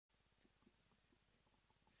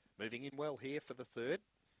Moving in well here for the third.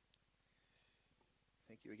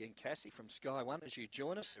 Thank you again, Cassie from Sky One, as you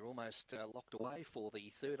join us. They're almost locked away for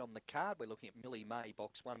the third on the card. We're looking at Millie May,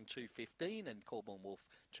 box 1, $2.15, and Corborn Wolf,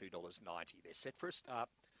 $2.90. They're set for a start.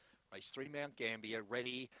 Race 3, Mount Gambier,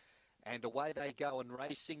 ready. And away they go, and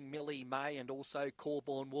racing Millie May and also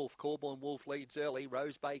Corborn Wolf. Corborn Wolf leads early.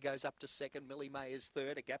 Rose Bay goes up to second. Millie May is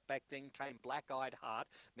third. A gap back then came Black Eyed Heart.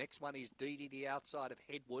 Next one is Dee Dee, the outside of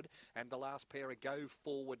Headwood. And the last pair are Go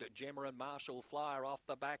Forward. Gemma and Marshall Flyer off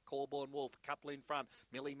the back. Corborn Wolf, couple in front.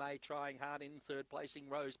 Millie May trying hard in third, placing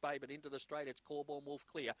Rose Bay. But into the straight, it's Corborn Wolf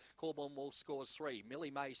clear. Corborn Wolf scores 3. Millie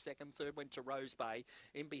May second, third went to Rose Bay.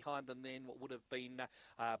 In behind them then what would have been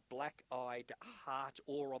Black Eyed Heart,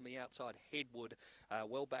 or on the outside Headwood.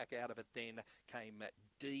 Well back out of it then came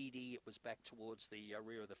Dee Dee. It was back towards the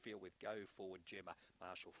rear of the field with Go Forward, Gemma,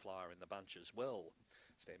 Marshall Flyer in the bunch as well.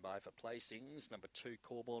 Stand by for placings. Number 2,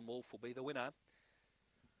 Corborn Wolf will be the winner.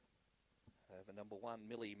 Over number 1,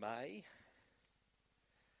 Millie May.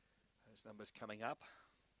 Those numbers coming up.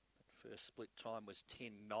 First split time was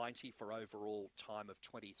 10.90 for overall time of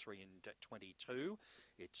 23 and 22.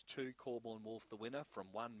 It's 2, Corborn Wolf the winner from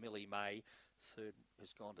 1, Millie May. Third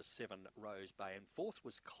has gone to 7, Rose Bay. And fourth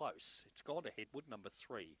was close. It's gone to Headwood, number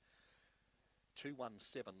 3.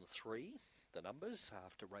 2173, the numbers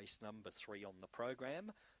after race number 3 on the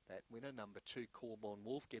program. That winner, number 2, Corborn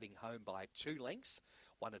Wolf, getting home by 2 lengths.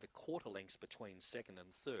 1 1/4 lengths between second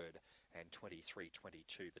and third, and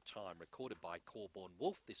 23.22 the time, recorded by Corborn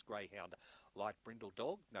Wolf. This greyhound light brindle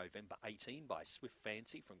dog, November 18 by Swift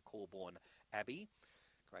Fancy from Corborn Abbey.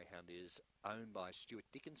 Greyhound is owned by Stuart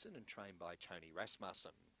Dickinson and trained by Tony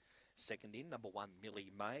Rasmussen. Second in, number 1,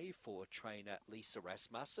 Millie May for trainer Lisa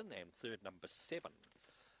Rasmussen, and third, number 7,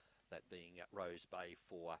 that being Rose Bay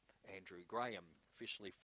for Andrew Graham. Officially